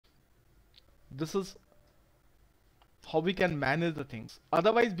This is how we can manage the things.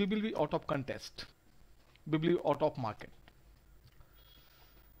 Otherwise, we will be out of contest. We will be out of market.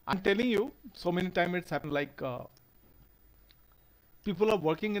 I'm telling you, so many times it's happened like people are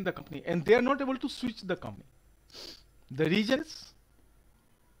working in the company and they are not able to switch the company. The reason is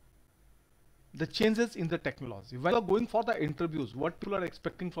the changes in the technology. When you are going for the interviews, what people are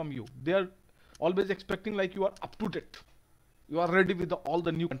expecting from you, they are always expecting like you are up to date. You are ready with all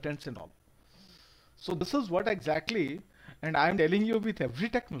the new contents and all. So this is what exactly, and I am telling you, with every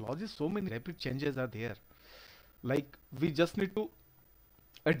technology, so many rapid changes are there. Like we just need to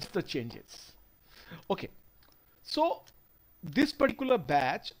adjust the changes. Okay. So this particular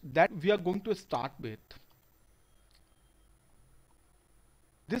batch that we are going to start with,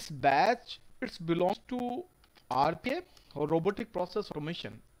 this batch, it belongs to RPA or robotic process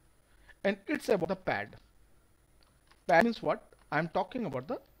automation, and it's about the pad. Pad means what? I'm talking about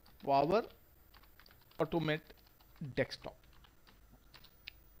the Power Automate desktop.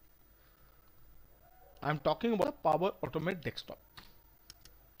 I'm talking about the Power Automate desktop.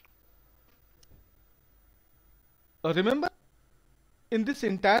 Remember, in this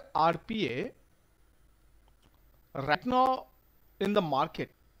entire RPA, right now in the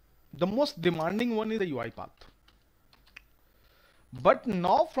market, the most demanding one is the UiPath. But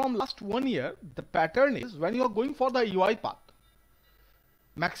now from last 1 year, the pattern is when you are going for the UiPath,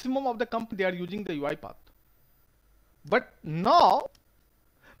 maximum of the company they are using the UiPath. But now,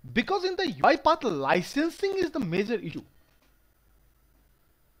 because in the UiPath, licensing is the major issue.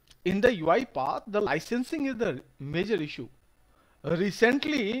 In the UiPath, the licensing is the major issue.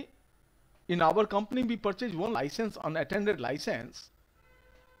 Recently, in our company, we purchased one license, unattended license,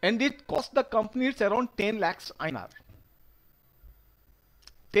 and it cost the company it's around 10 lakhs INR.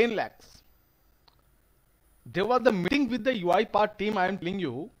 10 lakhs. There was the meeting with the UiPath team. I am telling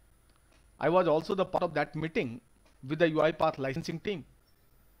you, I was also the part of that meeting with the UiPath licensing team.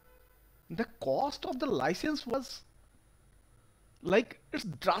 The cost of the license was like it's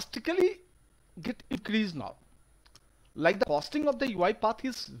drastically get increased now. Like the costing of the UiPath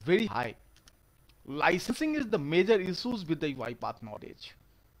is very high. Licensing is the major issues with the UiPath nowadays.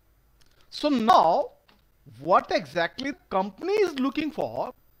 So now, what exactly the company is looking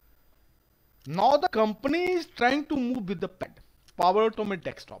for? Now the company is trying to move with the PAD, Power Automate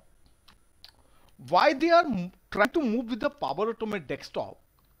Desktop. Why they are trying to move with the Power Automate Desktop?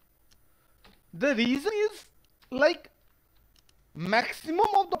 The reason is like maximum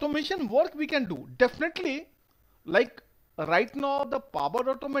of the automation work we can do. Definitely, like right now the Power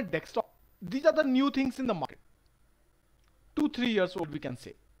Automate Desktop, these are the new things in the market. 2-3 years old we can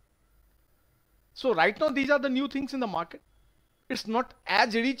say. So right now these are the new things in the market. It's not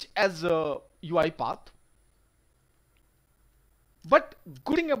as rich as UiPath. But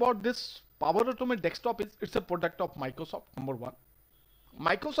good thing about this Power Automate Desktop is it's a product of Microsoft, number one.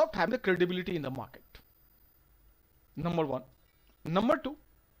 Microsoft have the credibility in the market. Number one. Number two,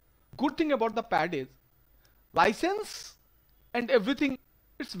 good thing about the pad is license and everything,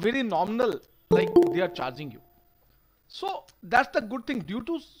 it's very nominal, like they are charging you. So that's the good thing. Due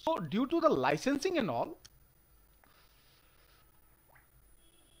to the licensing and all,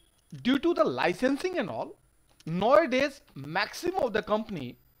 nowadays maximum of the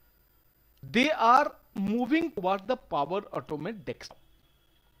company, they are moving toward the Power Automate Desktop.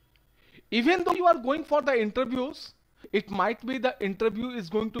 Even though you are going for the interviews, it might be the interview is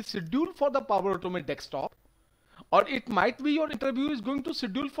going to schedule for the Power Automate Desktop, or it might be your interview is going to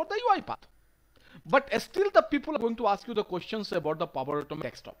schedule for the UiPath. But still the people are going to ask you the questions about the Power Automate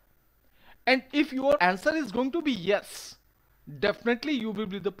Desktop. And if your answer is going to be yes, definitely you will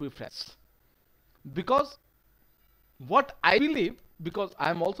be the preference. Because what I believe, because I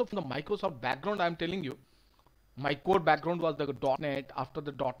am also from the Microsoft background, I am telling you, my core background was the .NET. After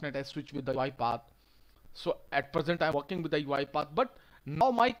the .NET, I switched with the UiPath. So at present, I am working with the UiPath. But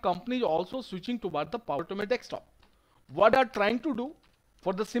now my company is also switching toward the Power Automate Desktop. What are trying to do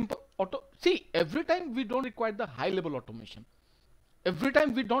for the simple auto? See, every time we don't require the high level automation. Every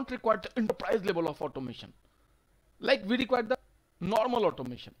time we don't require the enterprise level of automation. Like we require the normal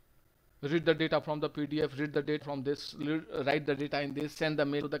automation. Read the data from the PDF, read the data from this, write the data in this, send the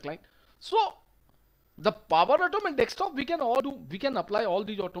mail to the client. So the Power Automate Desktop, we can apply all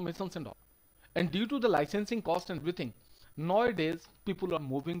these automations and all. And due to the licensing cost and everything, nowadays people are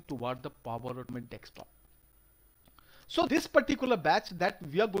moving toward the Power Automate Desktop. So this particular batch that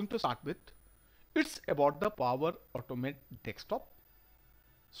we are going to start with, it's about the Power Automate Desktop.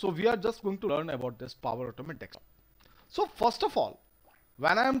 So we are just going to learn about this Power Automate Desktop. So first of all,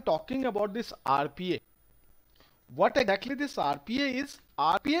 when I am talking about this RPA, What exactly this RPA is?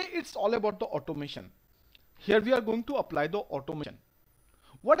 RPA, it's all about the automation. Here we are going to apply the automation.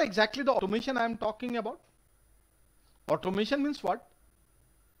 What exactly the automation I am talking about? Automation means what?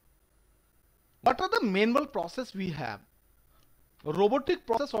 What are the manual process we have? Robotic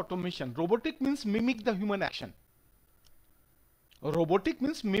process automation. Robotic means mimic the human action. Robotic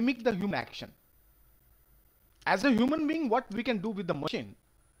means mimic the human action. As a human being, what we can do with the machine?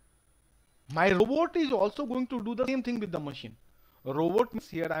 My robot is also going to do the same thing with the machine. Robot means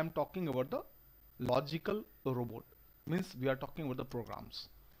here I am talking about the logical robot. Means we are talking about the programs.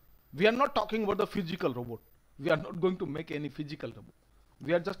 We are not talking about the physical robot. We are not going to make any physical robot.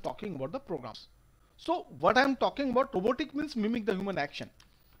 We are just talking about the programs. So what I am talking about, robotic means mimic the human action.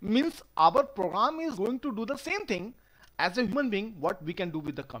 Means our program is going to do the same thing as a human being what we can do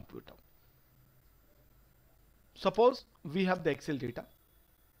with the computer. Suppose we have the Excel data.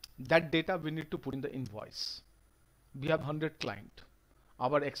 That data we need to put in the invoice. We have 100 client.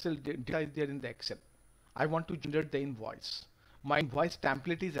 Our Excel data is there in the Excel. I want to generate the invoice. My invoice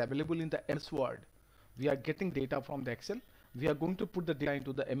template is available in the MS Word. We are getting data from the Excel. We are going to put the data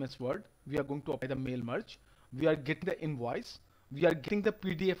into the MS Word. We are going to apply the mail merge. We are getting the invoice. We are getting the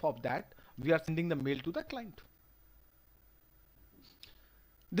PDF of that. We are sending the mail to the client.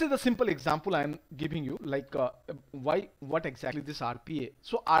 This is a simple example I am giving you, like what exactly this RPA.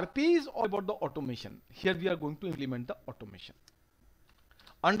 So RPA is all about the automation. Here we are going to implement the automation.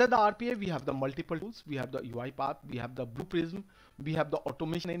 Under the RPA, we have the multiple tools. We have the UiPath, we have the Blue Prism, we have the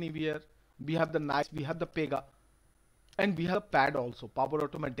automation anywhere, we have the NICE, we have the Pega, and we have PAD also, Power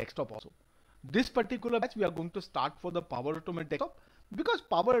Automate Desktop also. This particular batch we are going to start for the Power Automate Desktop, because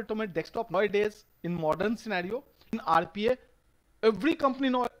Power Automate Desktop nowadays in modern scenario in RPA, every company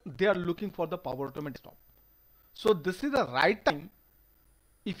now they are looking for the Power Automate Desktop. So this is the right time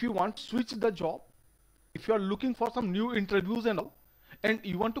if you want to switch the job, if you are looking for some new interviews and all, and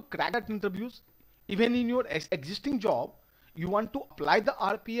you want to crack that interviews, even in your existing job, you want to apply the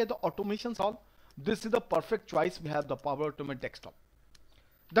RPA, the automations all, this is the perfect choice. We have the Power Automate Desktop.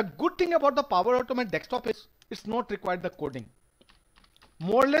 The good thing about the Power Automate Desktop is it's not required the coding.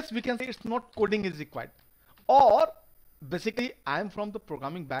 More or less we can say it's not coding is required. Or basically I am from the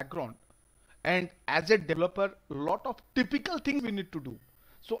programming background, and as a developer, lot of typical things we need to do.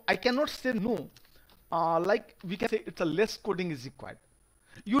 So I cannot say no. Like we can say it's a less coding is required.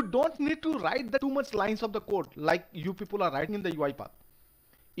 You don't need to write the too much lines of the code like you people are writing in the UiPath.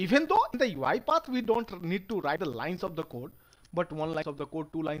 Even though in the UiPath we don't need to write the lines of the code, but 1 line of the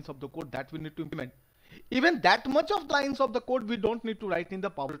code, 2 lines of the code that we need to implement. Even that much of lines of the code we don't need to write in the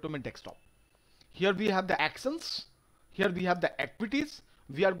Power Automate Desktop. Here we have the actions. Here we have the activities.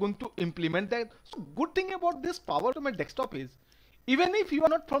 We are going to implement that. So good thing about this Power Automate Desktop is, even if you are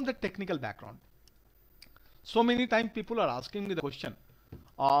not from the technical background, so many times people are asking me the question,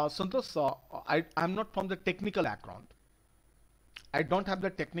 Santosh, I'm not from the technical background. I don't have the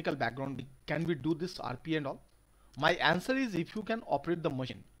technical background. Can we do this RPA and all? My answer is, if you can operate the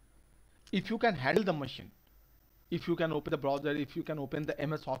machine, if you can handle the machine, if you can open the browser, if you can open the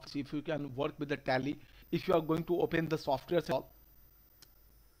MS Office, if you can work with the Tally, if you are going to open the software and all,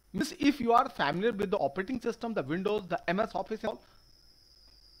 means if you are familiar with the operating system, the Windows, the MS Office and all,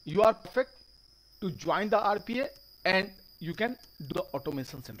 you are perfect to join the RPA and you can do the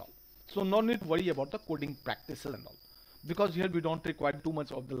automations and all. So no need to worry about the coding practices and all, because here we don't require too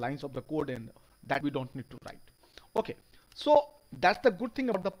much of the lines of the code and that we don't need to write. Okay, so that's the good thing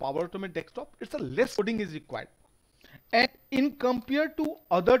about the Power Automate Desktop. It's a less coding is required, and in compared to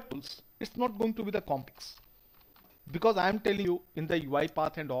other tools, it's not going to be the complex, because I am telling you in the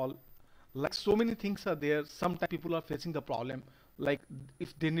UiPath and all, like so many things are there. Sometimes people are facing the problem, like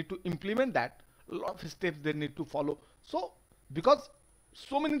if they need to implement that, a lot of steps they need to follow. So because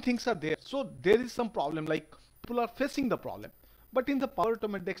so many things are there, so there is some problem, like people are facing the problem. But in the Power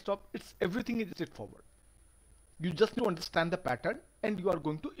Automate Desktop, it's everything is straightforward. You just need to understand the pattern and you are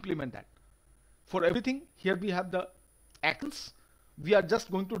going to implement that. For everything, here we have the actions. We are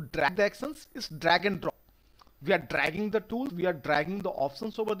just going to drag the actions. It's drag and drop. We are dragging the tools, we are dragging the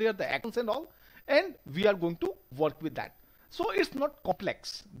options over there, the actions and all, and we are going to work with that. So it's not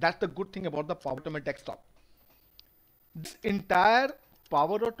complex. That's the good thing about the Power Automate Desktop. This entire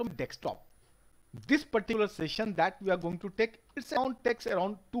Power Automate Desktop, this particular session that we are going to take, takes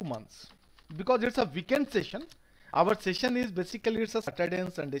around 2 months, because it's a weekend session. Our session is basically, it's a Saturday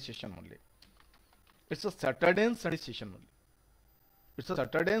and Sunday session only. It's a Saturday and Sunday session only. It's a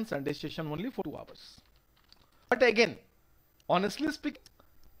Saturday and Sunday session only for 2 hours. But again, honestly speaking,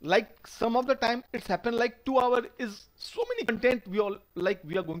 like some of the time it's happened like 2 hours is so many content we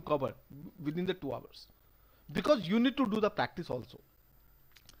are going to cover within the 2 hours, because you need to do the practice also.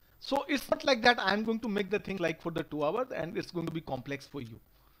 So it's not like that I'm going to make the thing like for the 2 hours and it's going to be complex for you.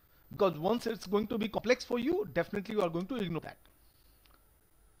 Because once it's going to be complex for you, definitely you are going to ignore that.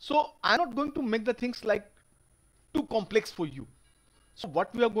 So I'm not going to make the things like too complex for you. So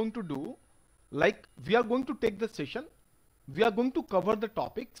what we are going to do, like we are going to take the session, we are going to cover the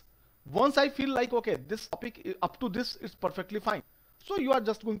topics. Once I feel like, okay, this topic up to this is perfectly fine. So you are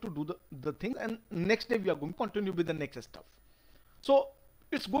just going to do the thing, and next day we are going to continue with the next stuff. So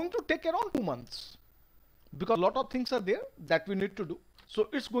it's going to take around 2 months because a lot of things are there that we need to do. So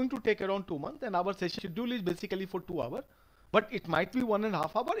it's going to take around 2 months, and our session schedule is basically for 2 hours, but it might be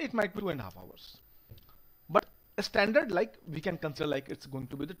 1.5 hours, it might be 2.5 hours. But a standard, like we can consider like it's going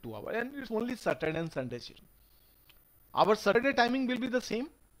to be the 2 hours, and it's only Saturday and Sunday session. Our Saturday timing will be the same,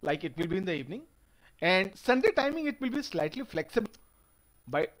 like it will be in the evening, and Sunday timing it will be slightly flexible.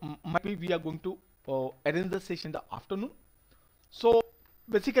 By might be we are going to arrange the session in the afternoon. So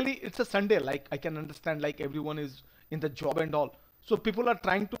basically it's a Sunday, like I can understand like everyone is in the job and all. So people are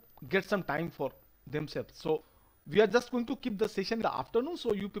trying to get some time for themselves. So we are just going to keep the session in the afternoon.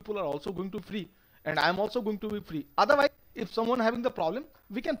 So you people are also going to be free and I'm also going to be free. Otherwise, if someone having the problem,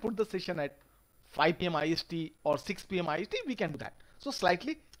 we can put the session at 5 p.m. IST or 6 p.m. IST, we can do that. So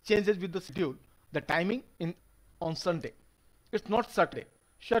slightly changes with the schedule, the timing on Sunday. It's not Saturday.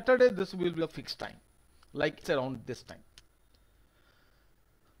 Saturday, this will be a fixed time, like it's around this time.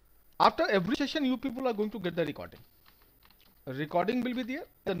 After every session, you people are going to get the recording. A recording will be there,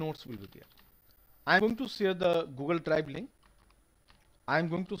 the notes will be there. I'm going to share the Google Drive link. I'm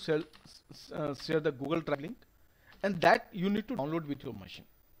going to share the Google Drive link, and that you need to download with your machine.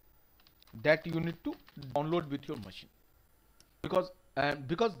 That you need to download with your machine, because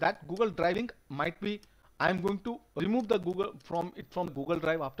that Google Drive link might be, I'm going to remove the Google from Google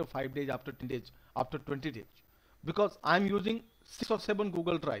Drive after 5 days, after 10 days, after 20 days, because I'm using 6 or 7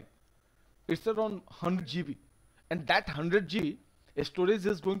 Google Drive. It's around 100 GB, and that 100 GB storage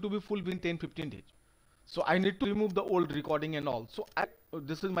is going to be full within 10-15 days. So I need to remove the old recording and all. So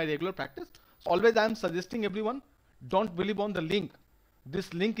this is my regular practice. So always I'm suggesting everyone, don't believe on the link.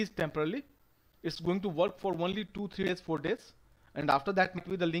 This link is temporary. It's going to work for only 2-3 days, 4 days, and after that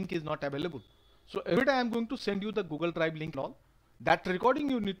maybe the link is not available. So every time I'm going to send you the Google Drive link and all. That recording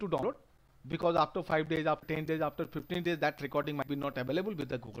you need to download, because after 5 days, after 10 days, after 15 days, that recording might be not available with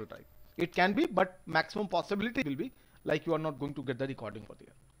the Google Drive. It can be, but maximum possibility will be like you are not going to get the recording for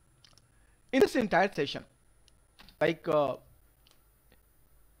there. In this entire session, like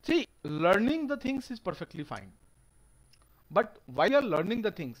see, learning the things is perfectly fine. But while you are learning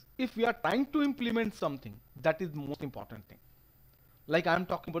the things, if we are trying to implement something, that is the most important thing. Like I am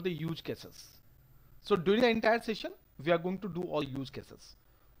talking about the use cases. So during the entire session, we are going to do all use cases.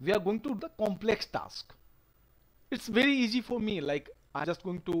 We are going to do the complex task. It's very easy for me. Like I'm just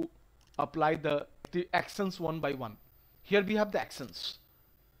going to apply the actions one by one. Here we have the actions.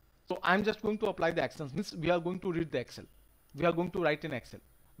 So I'm just going to apply the actions. Means we are going to read the Excel. We are going to write in Excel.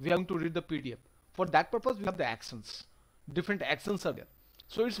 We are going to read the PDF. For that purpose, we have the actions. Different actions are there.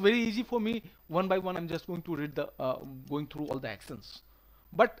 So it's very easy for me, one by one. I'm just going to read the going through all the actions.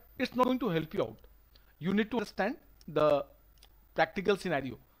 But it's not going to help you out. You need to understand the practical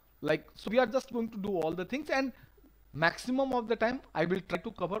scenario. Like, so we are just going to do all the things, and maximum of the time I will try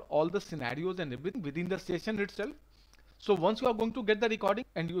to cover all the scenarios and everything within the session itself. So once you are going to get the recording,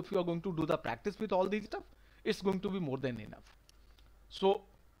 and if you are going to do the practice with all these stuff, it's going to be more than enough. So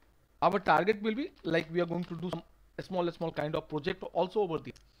our target will be like we are going to do some small kind of project also over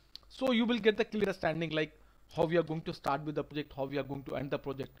there. So you will get the clear understanding like how we are going to start with the project, how we are going to end the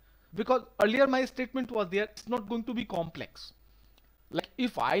project. Because earlier my statement was there, it's not going to be complex. Like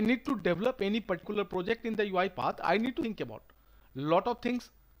if I need to develop any particular project in the UI path, I need to think about a lot of things.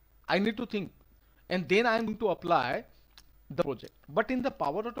 I need to think, and then I'm going to apply the project. But in the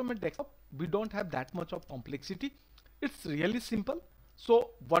Power Automate desktop, we don't have that much of complexity. It's really simple.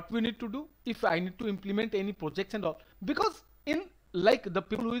 So what we need to do, if I need to implement any projects and all, because in like the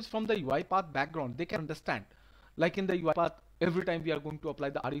people who is from the UI path background, they can understand. Like in the UI path, every time we are going to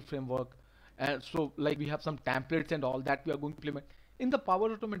apply the RE framework, and so like we have some templates and all that we are going to implement. In the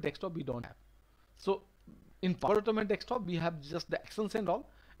Power Automate desktop, we don't have. So in Power Automate desktop, we have just the actions and all,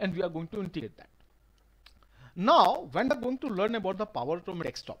 and we are going to integrate that. Now, when we are going to learn about the Power Automate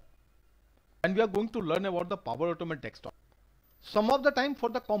desktop, and we are going to learn about the Power Automate desktop, some of the time for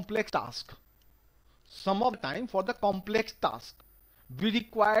the complex task, we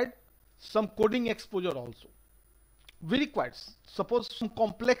required some coding exposure also. We required, suppose some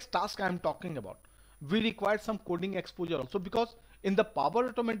complex task I am talking about, we required some coding exposure also, because in the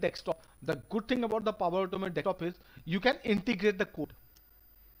Power Automate desktop, the good thing about the Power Automate desktop is you can integrate the code.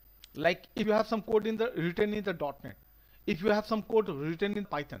 Like if you have some code written in the .NET, if you have some code written in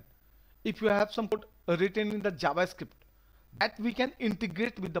Python, if you have some code written in the JavaScript, that we can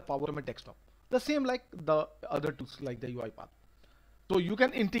integrate with the Power Automate desktop. The same like the other tools like the UiPath. So you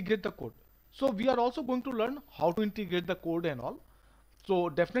can integrate the code. So we are also going to learn how to integrate the code and all. So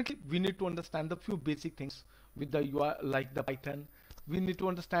definitely we need to understand the few basic things with the UI like the Python. We need to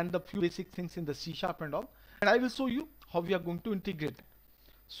understand the few basic things in the C# and all. And I will show you how we are going to integrate.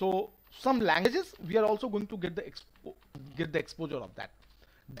 So some languages we are also going to get the exposure of that.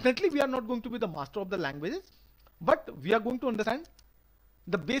 Definitely we are not going to be the master of the languages, but we are going to understand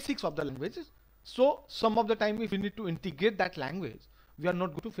the basics of the languages. So some of the time if we need to integrate that language, we are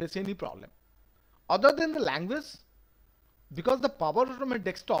not going to face any problem. Other than the language, because the Power Automate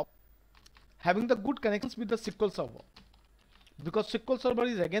desktop having the good connections with the SQL Server, because SQL Server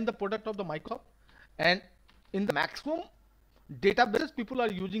is again the product of the Microsoft, and in the maximum databases people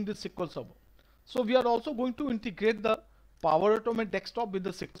are using this SQL Server. So we are also going to integrate the Power Automate desktop with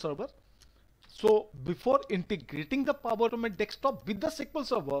the SQL Server. So before integrating the Power Automate desktop with the SQL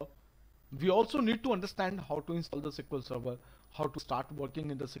Server, we also need to understand how to install the SQL Server, how to start working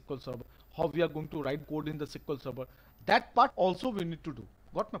in the SQL Server, how we are going to write code in the SQL Server. That part also we need to do.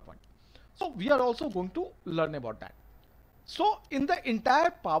 Got my point? So we are also going to learn about that. So in the entire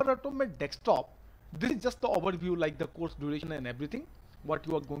Power Automate desktop, this is just the overview like the course duration and everything, what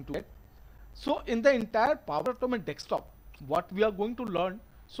you are going to get. So in the entire Power Automate desktop, what we are going to learn,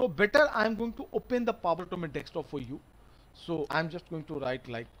 so better I am going to open the Power Automate desktop for you. So I'm just going to write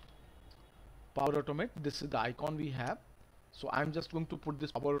like Power Automate. This is the icon we have. So I'm just going to put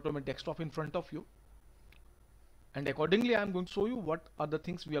this Power Automate desktop in front of you. And accordingly, I'm going to show you what are the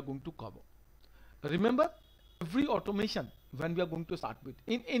things we are going to cover. Remember, every automation when we are going to start with,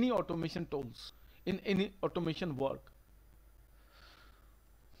 in any automation tools, in any automation work,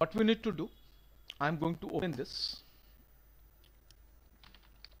 what we need to do, I'm going to open this.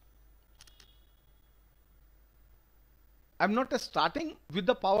 I'm not starting with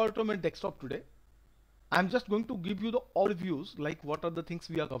the Power Automate desktop today. I'm just going to give you the overviews like what are the things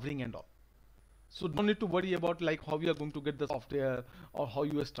we are covering and all. So no need to worry about like how we are going to get the software or how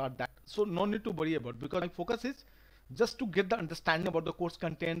you start that. So no need to worry about, because my focus is just to get the understanding about the course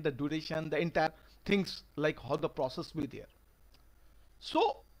content, the duration, the entire things like how the process will be there.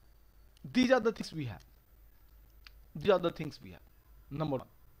 So these are the things we have. These are the things we have. Number one.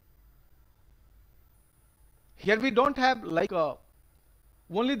 Here we don't have like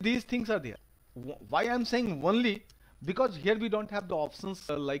only these things are there. Why I'm saying only? Because here we don't have the options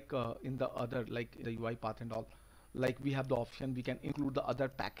like in the other, like the UiPath and all. Like we have the option, we can include the other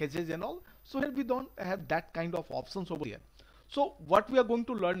packages and all. So here we don't have that kind of options over here. So what we are going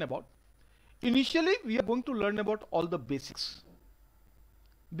to learn about? Initially, we are going to learn about all the basics.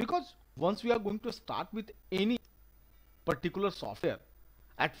 Because once we are going to start with any particular software,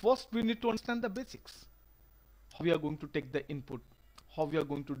 at first we need to understand the basics. How we are going to take the input, how we are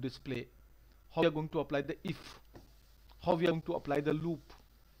going to display, how we are going to apply the if, how we are going to apply the loop,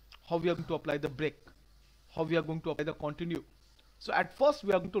 how we are going to apply the break, how we are going to apply the continue. So at first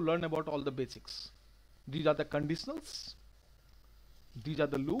we are going to learn about all the basics. These are the conditionals, these are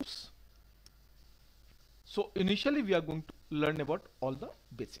the loops. So initially we are going to learn about all the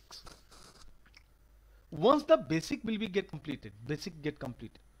basics. Once the basic will be get completed,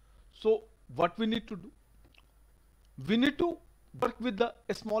 so what we need to do? We need to work with the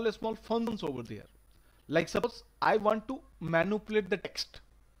small functions over there. Like suppose I want to manipulate the text.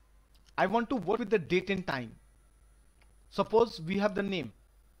 I want to work with the date and time. Suppose we have the name.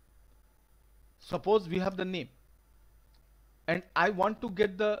 And I want to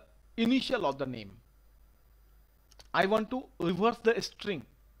get the initial of the name. I want to reverse the string.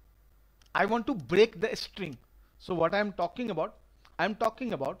 I want to break the string. So what I am talking about? I am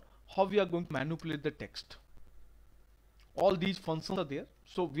talking about how we are going to manipulate the text. All these functions are there.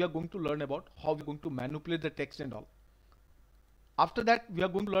 So we are going to learn about how we are going to manipulate the text and all. After that, we are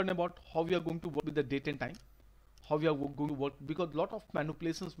going to learn about how we are going to work with the date and time. How we are going to work, because a lot of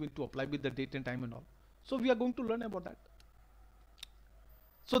manipulations we need to apply with the date and time and all. So we are going to learn about that.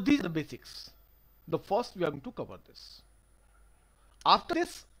 So these are the basics. The first we are going to cover this. After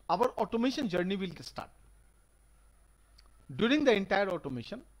this, our automation journey will start. During the entire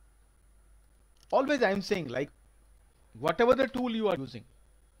automation, always I am saying like whatever the tool you are using,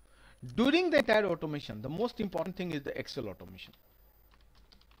 during the entire automation, the most important thing is the Excel automation.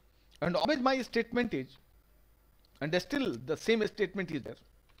 And always my statement is, and still the same statement is there,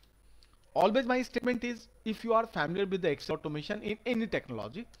 Always my statement is, if you are familiar with the Excel automation in any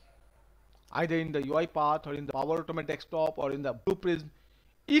technology, either in the UiPath or in the Power Automate desktop or in the Blue Prism,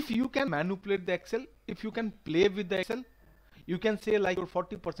 if you can manipulate the Excel, if you can play with the Excel, you can say like your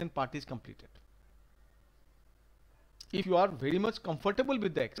 40% part is completed. If you are very much comfortable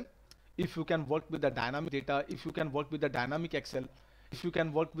with the Excel, if you can work with the dynamic data, if you can work with the dynamic Excel, if you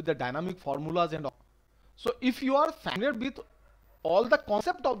can work with the dynamic formulas and all. So if you are familiar with all the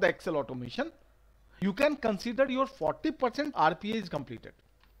concept of the Excel automation, you can consider your 40% RPA is completed.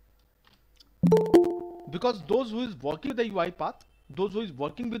 Because those who is working with the UiPath, those who is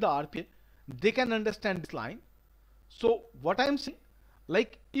working with the RPA, they can understand this line. So what I am saying,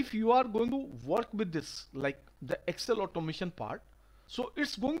 like if you are going to work with this, like the Excel automation part, so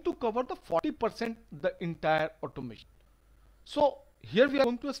it's going to cover the 40% the entire automation. So here we are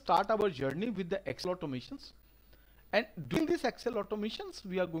going to start our journey with the Excel automations, and doing these Excel automations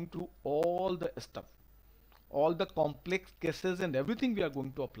we are going to do all the stuff, all the complex cases and everything we are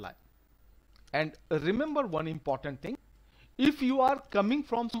going to apply. And remember one important thing, if you are coming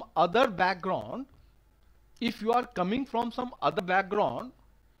from some other background,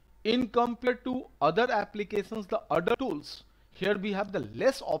 in compared to other applications, the other tools, here we have the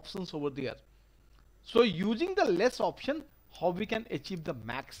less options over there. So using the less option, how we can achieve the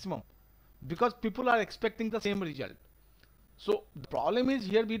maximum, because people are expecting the same result. So the problem is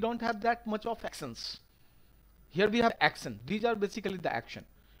here we don't have that much of actions. Here we have action. These are basically the action.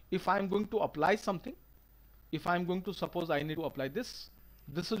 If I am going to apply something, if I am going to suppose I need to apply this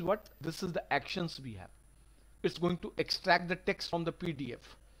is the actions we have. It's going to extract the text from the PDF.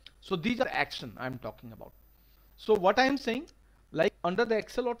 So these are action I am talking about. So what I am saying, like under the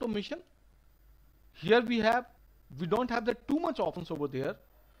Excel automation, here we don't have the too much options over there.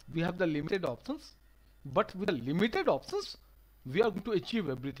 We have the limited options, but with the limited options, we are going to achieve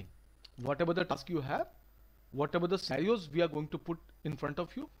everything. Whatever the task you have, whatever the scenarios we are going to put in front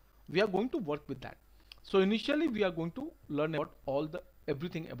of you, we are going to work with that. So initially we are going to learn about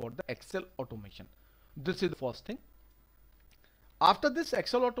everything about the Excel automation. This is the first thing. After this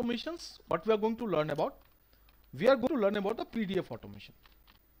Excel automations, what we are going to learn about? We are going to learn about the PDF automation.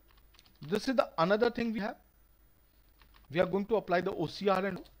 This is the another thing we have. We are going to apply the OCR,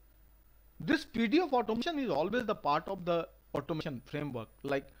 and this PDF automation is always the part of the automation framework.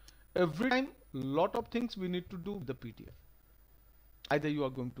 Like every time, lot of things we need to do with the PDF. Either you are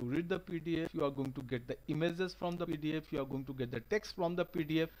going to read the PDF, you are going to get the images from the PDF, you are going to get the text from the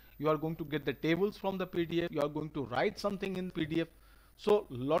PDF, you are going to get the tables from the PDF, you are going to write something in PDF. So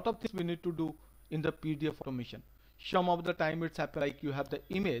lot of things we need to do in the PDF automation. Some of the time it's happen like you have the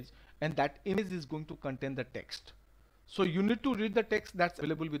image, and that image is going to contain the text. So you need to read the text that's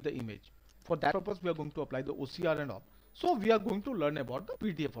available with the image. For that purpose, we are going to apply the OCR and all. So we are going to learn about the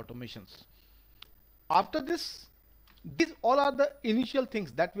PDF automations. After this, these all are the initial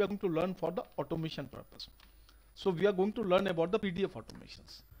things that we are going to learn for the automation purpose. So we are going to learn about the PDF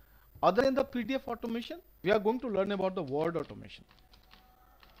automations. Other than the PDF automation, we are going to learn about the Word automation.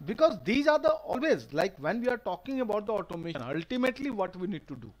 Because these are the always, like when we are talking about the automation, ultimately what we need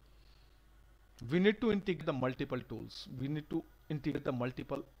to do? We need to integrate the multiple tools. We need to integrate the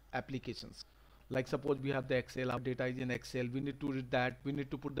multiple applications. Like suppose we have the Excel, our data is in Excel. We need to read that. We need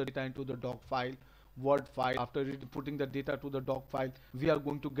to put the data into the doc file, Word file. After putting the data to the doc file, we are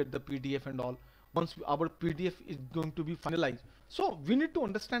going to get the PDF and all. Once our PDF is going to be finalized. So we need to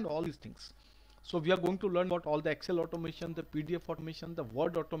understand all these things. So we are going to learn about all the Excel automation, the PDF automation, the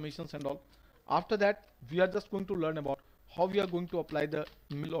Word automations and all. After that, we are just going to learn about how we are going to apply the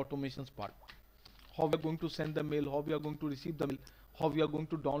mail automations part. How we are going to send the mail, how we are going to receive the mail, how we are going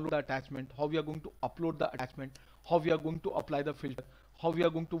to download the attachment, how we are going to upload the attachment, how we are going to apply the filter, how we are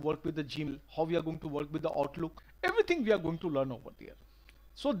going to work with the Gmail, how we are going to work with the Outlook. Everything we are going to learn over there.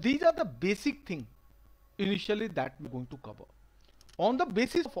 So these are the basic things initially that we are going to cover. On the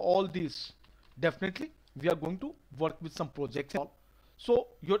basis of all these, definitely we are going to work with some projects and all. So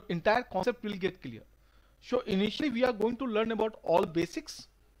your entire concept will get clear. So initially we are going to learn about all basics.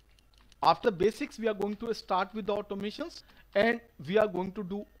 After basics, we are going to start with the automations, and we are going to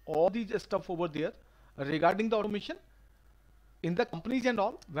do all these stuff over there regarding the automation in the companies and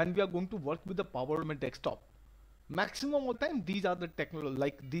all. When we are going to work with the Power Automate desktop, maximum of the time these are the technical,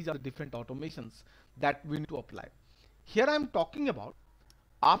 like these are the different automations that we need to apply. Here I am talking about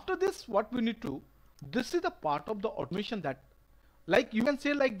after this what we need to do. This is the part of the automation that, like you can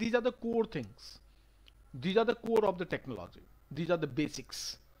say, like these are the core things. These are the core of the technology. These are the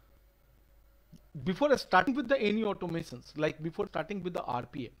basics. Before starting with the any automations, like before starting with the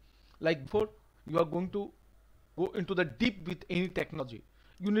RPA, like before you are going to go into the deep with any technology,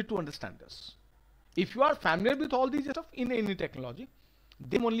 You need to understand this. If you are familiar with all these stuff in any technology,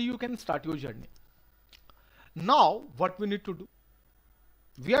 then only you can start your journey. Now, what we need to do?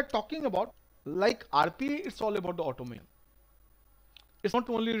 We are talking about like RPA, it's all about the automation. It's not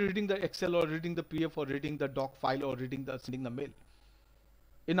only reading the Excel or reading the PDF or reading the doc file or sending the mail.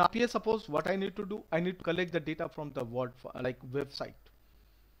 In RPA, suppose what I need to do, I need to collect the data from the website.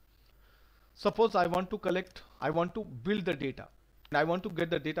 Suppose I want to build the data and I want to get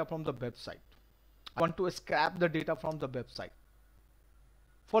the data from the website. I want to scrap the data from the website.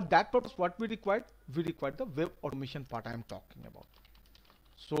 For that purpose, what we require the web automation part I am talking about.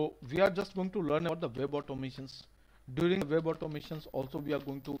 So we are just going to learn about the web automations. During the web automations also we are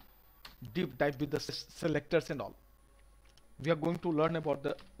going to deep dive with the selectors and all. We are going to learn about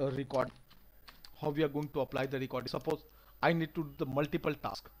the record, how we are going to apply the recording. Suppose I need to do the multiple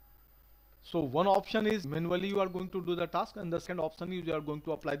task. So one option is manually you are going to do the task, and the second option is you are going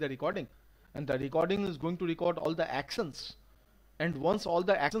to apply the recording, and the recording is going to record all the actions, and once all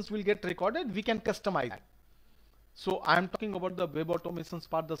the actions will get recorded, we can customize that. So I am talking about the web automations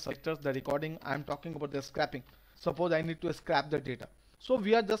part, the selectors, the recording. I am talking about the scrapping. Suppose I need to scrap the data. So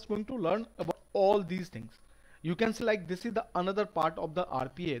we are just going to learn about all these things. You can say like this is the another part of the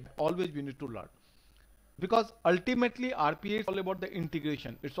RPA that always we need to learn, because ultimately RPA is all about the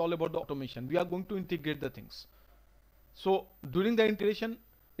integration. It's all about the automation. We are going to integrate the things. So during the integration,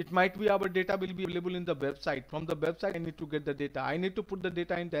 it might be our data will be available in the website. From the website, I need to get the data. I need to put the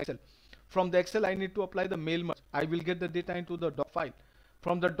data in the Excel. From the Excel, I need to apply the mail merge. I will get the data into the doc file.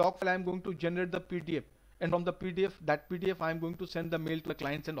 From the doc file, I am going to generate the PDF. And from the PDF, that PDF, I am going to send the mail to the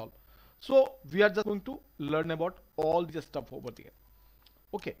clients and all. So we are just going to learn about all this stuff over there.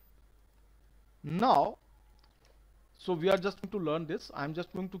 Okay. Now, so we are just going to learn this. I'm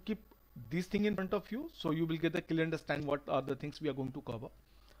just going to keep this thing in front of you, so you will get a clear understanding what are the things we are going to cover.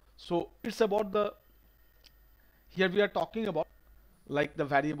 So it's about here we are talking about like the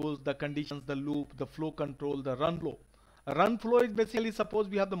variables, the conditions, the loop, the flow control, the run flow. A run flow is basically, suppose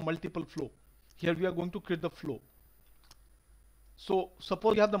we have the multiple flow. Here we are going to create the flow. So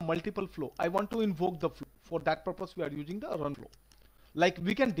suppose you have the multiple flow. I want to invoke the flow. For that purpose, we are using the run flow. Like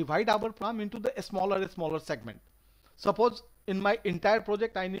we can divide our program into the smaller segment. Suppose in my entire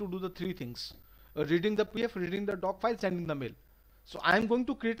project, I need to do the three things: reading the PDF, reading the doc file, sending the mail. So I am going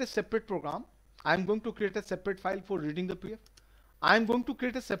to create a separate program. I am going to create a separate file for reading the PDF. I am going to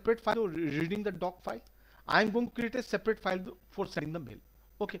create a separate file for reading the doc file. I am going to create a separate file for sending the mail.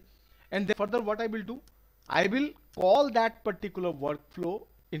 Okay. And then further what I will do, I will call that particular workflow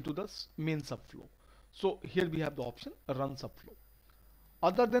into the main subflow. So here we have the option run subflow.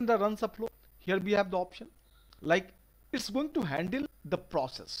 Other than the run subflow, here we have the option like it's going to handle the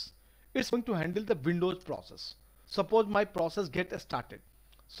process. It's going to handle the Windows process. Suppose my process gets started.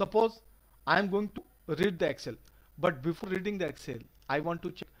 Suppose I am going to read the Excel, but before reading the Excel, I want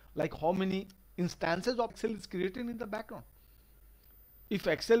to check like how many instances of Excel is created in the background. If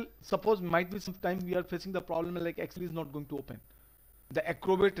Excel, suppose might be sometimes we are facing the problem like Excel is not going to open. The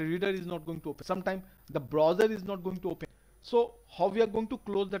Acrobat reader is not going to open. Sometimes the browser is not going to open. So how we are going to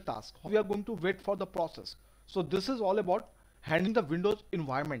close the task? How we are going to wait for the process? So this is all about handling the Windows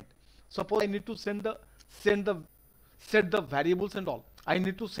environment. Suppose I need to set the variables and all. I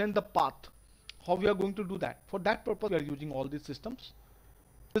need to send the path. How we are going to do that? For that purpose, we are using all these systems.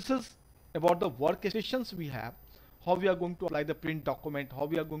 This is about the workstations we have. How we are going to apply the print document, how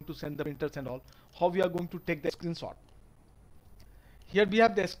we are going to send the printers and all, how we are going to take the screenshot. Here we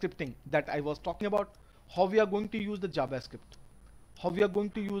have the scripting that I was talking about, how we are going to use the JavaScript, how we are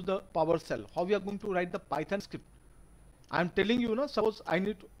going to use the PowerShell, how we are going to write the Python script. I am telling you, suppose I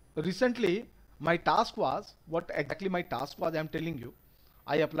need to, recently my task was, what exactly my task was, I am telling you,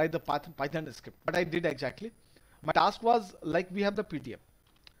 I applied the Python script. What I did exactly, my task was like we have the PDF.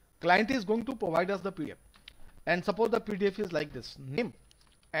 Client is going to provide us the PDF. And suppose the PDF is like this, name,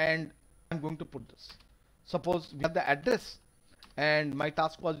 and I'm going to put this. Suppose we have the address, and my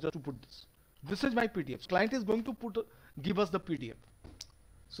task was just to put this. This is my PDF. Client is going to give us the PDF.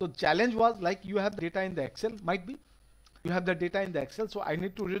 So challenge was like you have the data in the Excel, might be. You have the data in the Excel, so I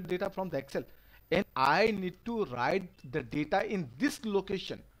need to read data from the Excel. And I need to write the data in this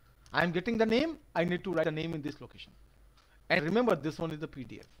location. I am getting the name, I need to write the name in this location. And remember, this one is the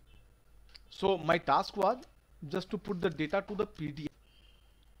PDF. So my task was just to put the data to the PDF.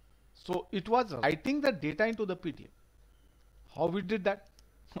 So it was writing the data into the PDF. How we did that?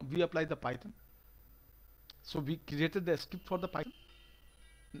 We applied the Python. So we created the script for the Python.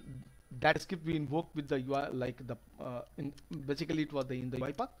 That script we invoked with the UI, like the basically it was in the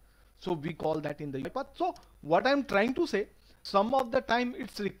UI path. So we call that in the UI path. So what I'm trying to say, Some of the time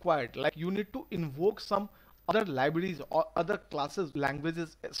it's required, like you need to invoke some other libraries or other classes,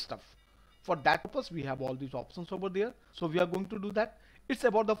 languages, stuff. For that purpose, we have all these options over there. So we are going to do that. It's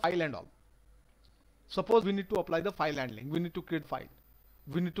about the file and all. Suppose we need to apply the file handling. We need to create file.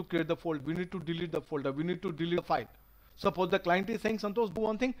 We need to create the folder. We need to delete the folder. We need to delete the file. Suppose the client is saying, Santosh, do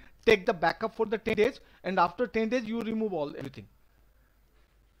one thing, take the backup for the 10 days, and after 10 days, you remove everything.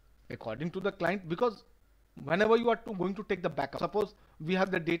 According to the client, because whenever you are going to take the backup, suppose we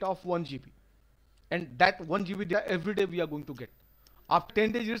have the data of 1 GB, and that 1 GB data every day we are going to get. After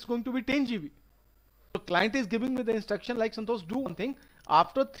 10 days, it's going to be 10 GB. So client is giving me the instruction like, Santosh, do one thing,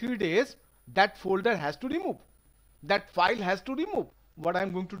 after 3 days, that folder has to remove. That file has to remove. What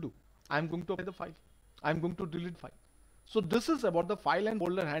I'm going to do? I'm going to apply the file. I'm going to delete file. So this is about the file and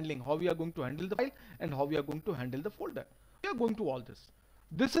folder handling, how we are going to handle the file and how we are going to handle the folder. We are going to all this.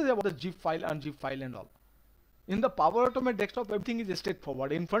 This is about the zip file, unzip file and all. In the Power Automate desktop, everything is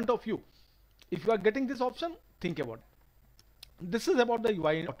straightforward in front of you. If you are getting this option, think about it. This is about the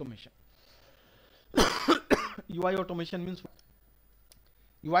UI automation. UI automation means what?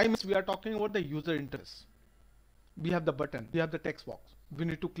 UI means we are talking about the user interface. We have the button, we have the text box. We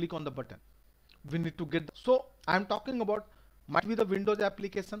need to click on the button. We need to get so I'm talking about might be the Windows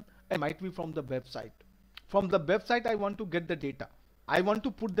application and might be from the website. From the website I want to get the data. I want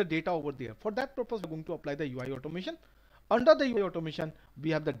to put the data over there. For that purpose, we're going to apply the UI automation. Under the UI automation,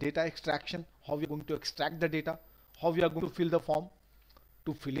 we have the data extraction, how we are going to extract the data, how we are going to fill the form.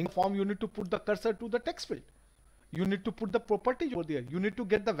 To filling form, you need to put the cursor to the text field. You need to put the properties over there. You need to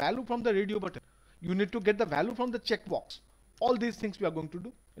get the value from the radio button. You need to get the value from the checkbox. All these things we are going to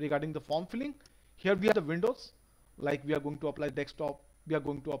do regarding the form filling. Here we have the windows, like we are going to apply desktop. We are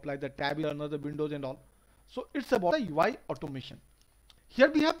going to apply the tab in another windows and all. So it's about the UI automation. Here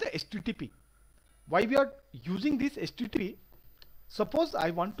we have the HTTP. Why we are using this HTTP? Suppose I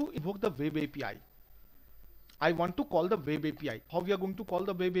want to invoke the web API. I want to call the web API. How we are going to call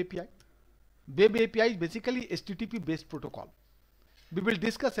the web API? Web API is basically HTTP based protocol. We will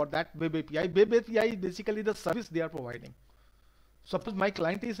discuss about that web API. Web API is basically the service they are providing. Suppose my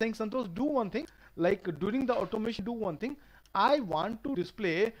client is saying, Santosh, do one thing, like during the automation, do one thing. I want to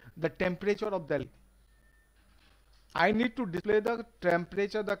display the temperature of Delhi. I need to display the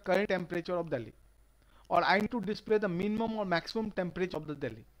temperature, the current temperature of Delhi. Or I need to display the minimum or maximum temperature of the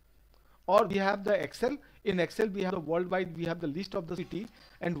Delhi. Or we have the Excel. In Excel, we have the worldwide, we have the list of the city.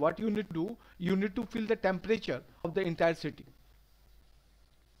 And what you need to do, you need to fill the temperature of the entire city.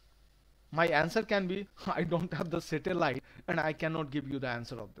 My answer can be, I don't have the satellite and I cannot give you the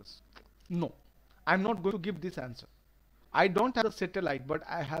answer of this. No, I'm not going to give this answer. I don't have the satellite, but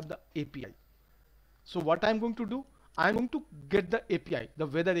I have the API. So what I'm going to do, I'm going to get the API, the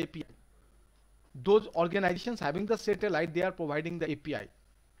weather API. Those organizations having the satellite, they are providing the API.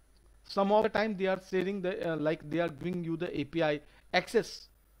 Some of the time they are sharing the, like they are giving you the API access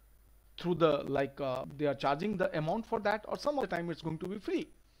through the, they are charging the amount for that, or some of the time it's going to be free.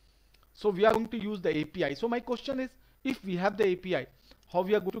 So we are going to use the API. So my question is, if we have the API, how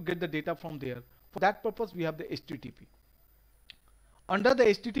we are going to get the data from there? For that purpose, we have the HTTP. Under the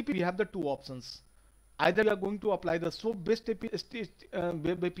HTTP, we have the two options. Either we are going to apply the SOAP-based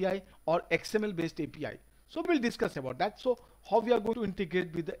web API or XML-based API. So we'll discuss about that. So how we are going to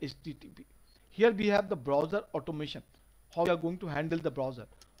integrate with the HTTP. Here we have the browser automation. How we are going to handle the browser.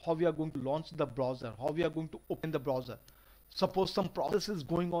 How we are going to launch the browser. How we are going to open the browser. Suppose some process is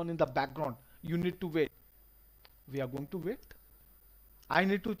going on in the background. You need to wait. We are going to wait. I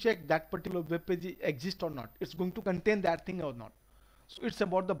need to check that particular web page exists or not. It's going to contain that thing or not. So it's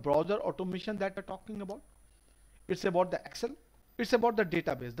about the browser automation that we're talking about. It's about the Excel. It's about the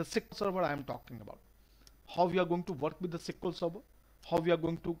database, the SQL server I am talking about. How we are going to work with the SQL server. How we are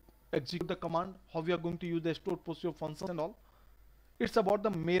going to execute the command. How we are going to use the store procedure functions and all. It's about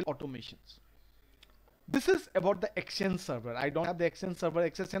the mail automations. This is about the Exchange server. I don't have the Exchange server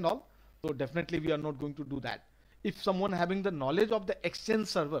access and all. So definitely we are not going to do that. If someone having the knowledge of the Exchange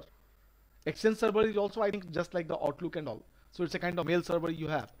server is also, I think, just like the Outlook and all. So it's a kind of mail server you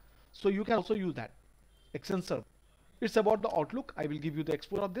have. So you can also use that Exchange server. It's about the Outlook. I will give you the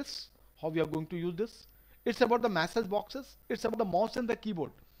exposure of this, how we are going to use this. It's about the message boxes. It's about the mouse and the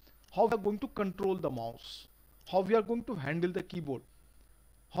keyboard. How we are going to control the mouse. How we are going to handle the keyboard.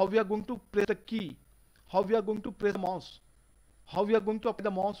 How we are going to press the key. How we are going to press the mouse. How we are going to apply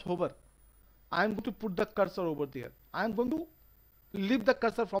the mouse hover. I am going to put the cursor over there. I am going to leave the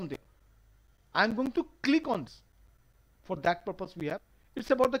cursor from there. I am going to click on this. For that purpose we have.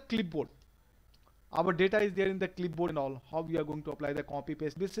 It's about the clipboard. Our data is there in the clipboard and all. How we are going to apply the copy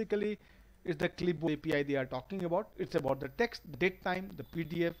paste. Basically, It's the clipboard API they are talking about. It's about the text, the date time, the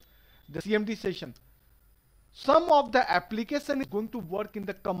PDF, the CMD session. Some of the application is going to work in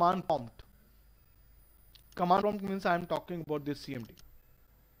the command prompt. Command prompt means I am talking about this CMD.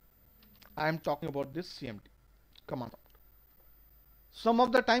 I am talking about this CMD command prompt. Some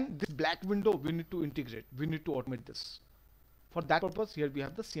of the time this black window we need to integrate. We need to automate this. For that purpose, here we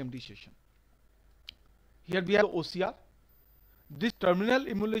have the CMD session. Here we have the OCR. This terminal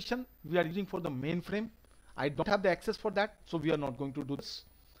emulation we are using for the mainframe. I don't have the access for that, so we are not going to do this.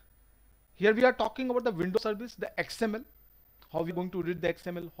 Here we are talking about the Windows service, the XML, how we are going to read the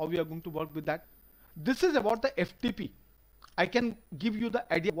XML, how we are going to work with that. This is about the FTP. I can give you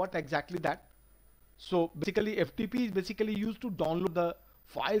the idea what exactly that. So basically FTP is basically used to download the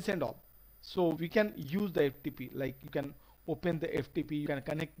files and all. So we can use the FTP, like you can open the FTP, you can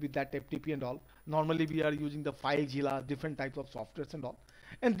connect with that FTP and all. Normally we are using the FileZilla, different types of softwares and all.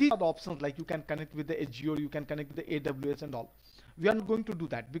 And these are the options, like you can connect with the Azure, you can connect with the AWS and all. We are not going to do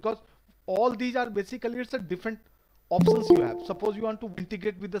that because all these are basically, it's a different options you have. Suppose you want to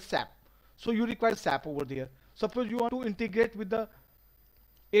integrate with the SAP. So you require SAP over there. Suppose you want to integrate with the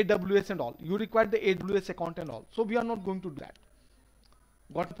AWS and all. You require the AWS account and all. So we are not going to do that.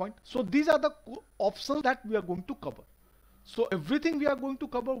 Got the point? So these are the options that we are going to cover. So everything we are going to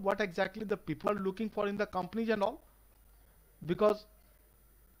cover, what exactly the people are looking for in the companies and all. Because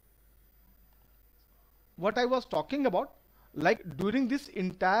what I was talking about, like during this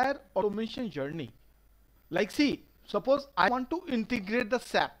entire automation journey, like see, suppose I want to integrate the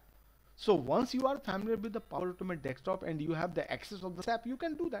SAP. So once you are familiar with the Power Automate desktop and you have the access of the SAP, you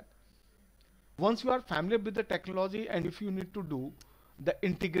can do that. Once you are familiar with the technology and if you need to do the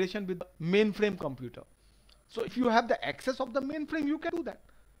integration with the mainframe computer. So if you have the access of the mainframe, you can do that.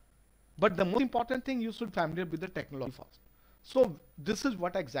 But the most important thing, you should be familiar with the technology first. So this is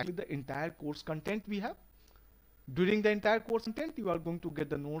what exactly the entire course content we have. During the entire course content, you are going to get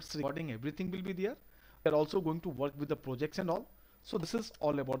the notes, recording, everything will be there. We are also going to work with the projects and all. So this is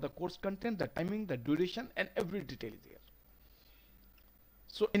all about the course content, the timing, the duration, and every detail is there.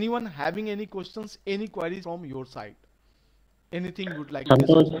 So anyone having any questions, any queries from your side? Anything you would like to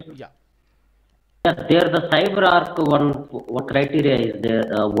discuss? Yeah. Yeah, there the cyber arc one criteria is there,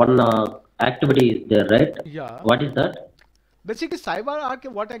 one activity is there, right? Yeah. What is that? Basically, cyber arc,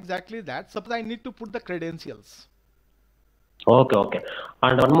 what exactly is that? Suppose I need to put the credentials. Okay, okay.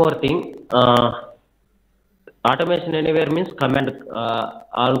 And one more thing, automation anywhere means command,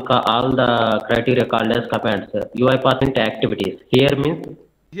 all the criteria called as commands. UiPath into activities. Here means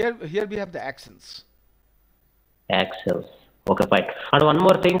Here we have the actions. actions. Okay, fine. And one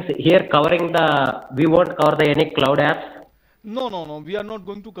more thing, here covering the, we won't cover the any cloud apps. No, we are not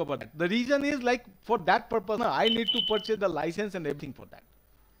going to cover that. The reason is like for that purpose, I need to purchase the license and everything for that.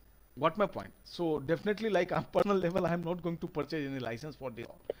 Got my point? So definitely, like on personal level, I am not going to purchase any license for this.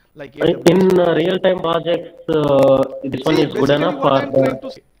 Like In real-time projects, this one is good enough. What I'm trying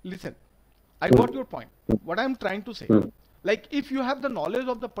to say, listen, I got your point. What I'm trying to say, like if you have the knowledge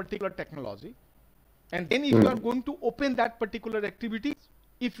of the particular technology, and then if you are going to open that particular activity,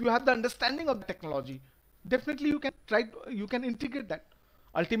 if you have the understanding of the technology, definitely you can you can integrate that.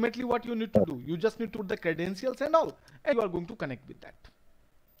 Ultimately, what you need to do, you just need to put the credentials and all, and you are going to connect with that.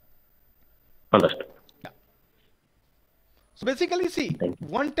 Understood. Yeah. So basically, see,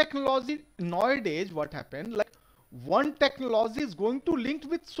 one technology nowadays, what happened, like one technology is going to link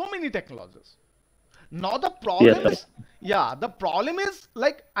with so many technologies. Now the problem is, yeah, the problem is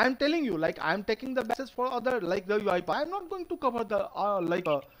like I'm telling you, like I'm taking the basis for other like the UiPath. I'm not going to cover the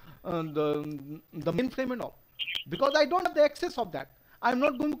the mainframe and all because I don't have the access of that. I'm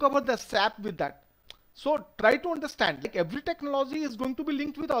not going to cover the SAP with that. So try to understand, like every technology is going to be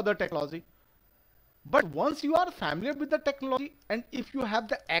linked with other technology. But once you are familiar with the technology and if you have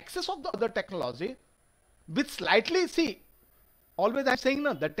the access of the other technology, with slightly see. Always I'm saying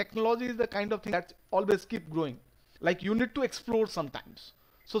no, that technology is the kind of thing that always keep growing. Like you need to explore sometimes.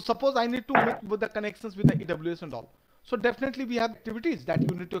 So suppose I need to make with the connections with the AWS and all. So definitely we have activities that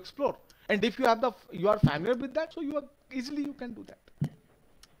you need to explore. And if you have you are familiar with that, so you are easily you can do that.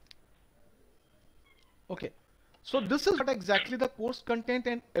 Okay. So this is what exactly the course content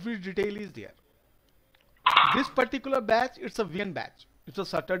and every detail is there. This particular batch, it's a weekend batch. It's a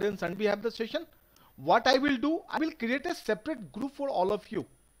Saturday and Sunday we have the session. What I will do, I will create a separate group for all of you.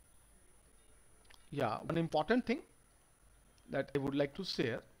 Yeah, one important thing that I would like to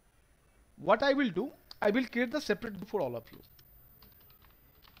share. What I will do, I will create the separate group for all of you.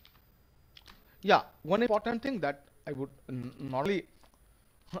 Yeah, one important thing that I would normally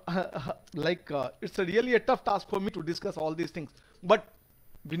like it's a really a tough task for me to discuss all these things. But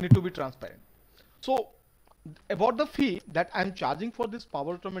We need to be transparent. So about the fee that I'm charging for this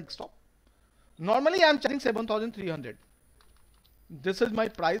Power Automate desktop, normally I'm charging 7,300. This is my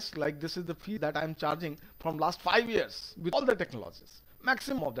price, like this is the fee that I'm charging from last 5 years with all the technologies,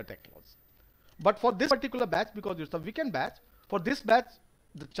 maximum of the technologies. But for this particular batch, because it's a weekend batch, for this batch,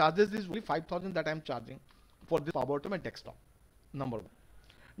 the charges is only 5,000 that I'm charging for this Power Automate desktop. Number one.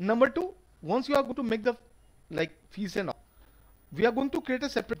 Number two, once you are going to make the like fees and all, we are going to create a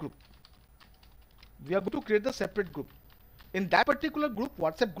separate group. We are going to create a separate group. In that particular group,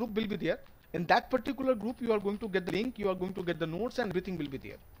 WhatsApp group will be there. In that particular group, you are going to get the link, you are going to get the notes, and everything will be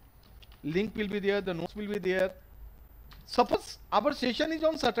there. Link will be there, the notes will be there. Suppose our session is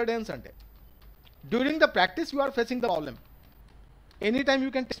on Saturday and Sunday. During the practice, you are facing the problem. Anytime you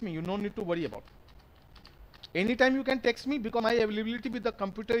can text me, you don't need to worry about. Anytime you can text me, because my availability with the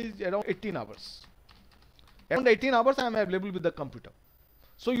computer is around 18 hours. Around 18 hours I am available with the computer.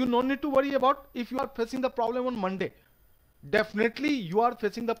 So you don't need to worry about if you are facing the problem on Monday. Definitely you are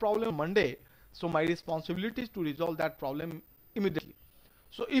facing the problem on Monday. So my responsibility is to resolve that problem immediately.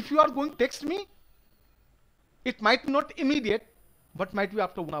 So if you are going to text me, it might not immediate, but might be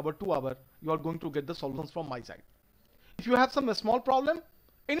after 1 hour, 2 hours, you are going to get the solutions from my side. If you have some small problem,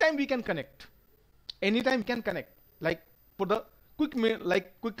 anytime we can connect. Anytime we can connect. Like for the quick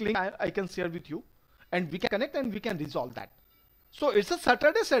link I can share with you, and we can connect and we can resolve that. So it's a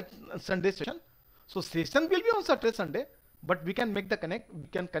Saturday Sunday session. So session will be on Saturday Sunday, but we can make the connect. We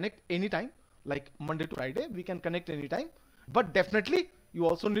can connect anytime, like Monday to Friday. We can connect anytime. But definitely you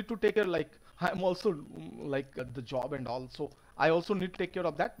also need to take care. Like I'm also like the job and all, so I also need to take care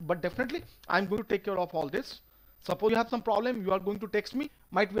of that. But definitely I'm going to take care of all this. Suppose you have some problem, you are going to text me.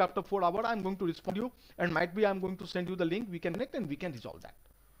 Might be after 4 hours I'm going to respond to you, and might be I'm going to send you the link. We can connect and we can resolve that.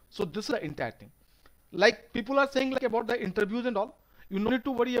 So this is the entire thing. Like people are saying like about the interviews and all, you don't need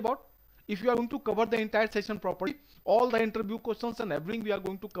to worry about. If you are going to cover the entire session properly, all the interview questions and everything we are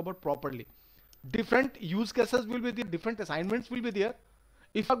going to cover properly. Different use cases will be there, different assignments will be there.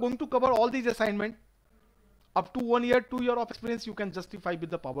 If you are going to cover all these assignments, up to 1 year, 2 years of experience, you can justify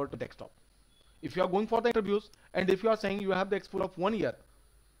with the Power to Desktop. If you are going for the interviews and if you are saying you have the exposure of 1 year,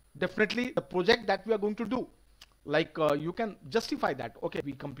 definitely the project that we are going to do, like you can justify that. Okay,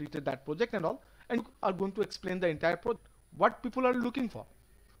 we completed that project and all, and you are going to explain the entire project. What people are looking for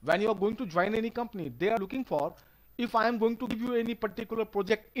when you are going to join any company, they are looking for, if I am going to give you any particular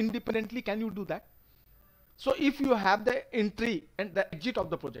project independently, can you do that? So if you have the entry and the exit of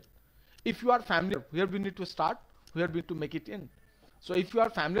the project, if you are familiar where we need to start, where we need to make it in. So if you are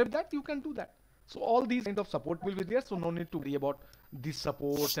familiar with that, you can do that. So all these kind of support will be there. So no need to worry about these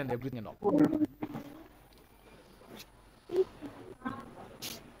supports and everything and all.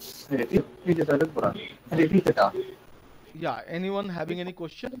 Yeah, anyone having any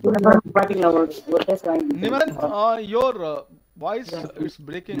question? Niman, your voice is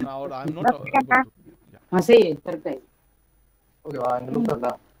breaking out. I'm not able to. Yeah.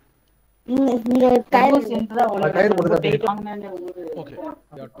 Okay,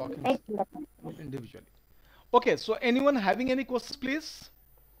 we are talking individually. Okay, so anyone having any questions, please?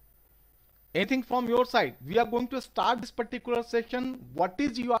 Anything from your side? We are going to start this particular session. What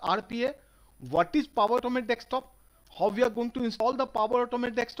is your RPA? What is Power Automate Desktop? How we are going to install the Power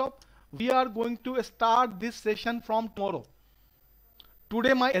Automate Desktop? We are going to start this session from tomorrow.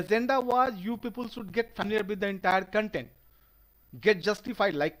 Today my agenda was you people should get familiar with the entire content. Get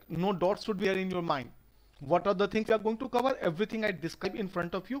justified, like no dots should be there in your mind. What are the things we are going to cover? Everything I describe in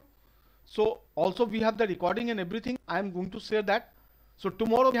front of you. So also we have the recording and everything. I am going to share that. So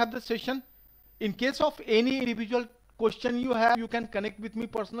tomorrow we have the session. In case of any individual question you have, you can connect with me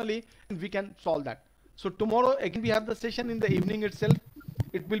personally and we can solve that. So tomorrow again we have the session in the evening itself.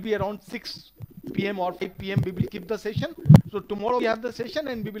 It will be around 6 p.m. or 5 p.m. we will keep the session. So tomorrow we have the session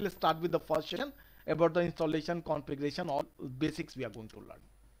and we will start with the first session about the installation, configuration, all basics we are going to learn.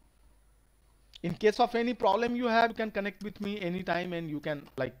 In case of any problem you have, you can connect with me anytime and you can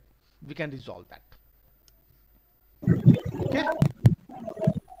we can resolve that. Okay.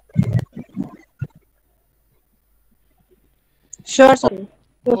 Sure, sir.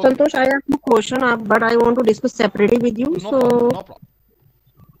 So, okay. Santosh, I have a question, but I want to discuss separately with you. No problem. No problem.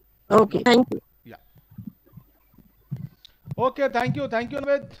 Okay, thank you. Yeah. Okay, thank you,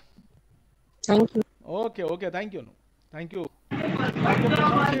 Anved. Thank you. Okay, thank you. Thank you.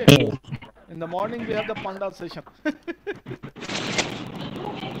 Thank you. In the morning we have the Panda session.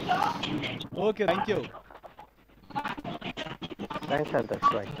 Okay, thank you. Thanks,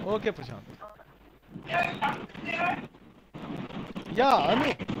 Santosh. Right. Okay, Prashant. Yeah,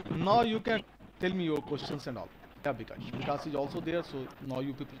 Anu, now you can tell me your questions and all. Yeah, Vikas. Vikas is also there, so now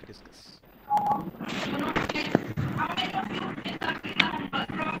you people can discuss.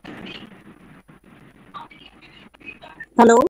 Hello.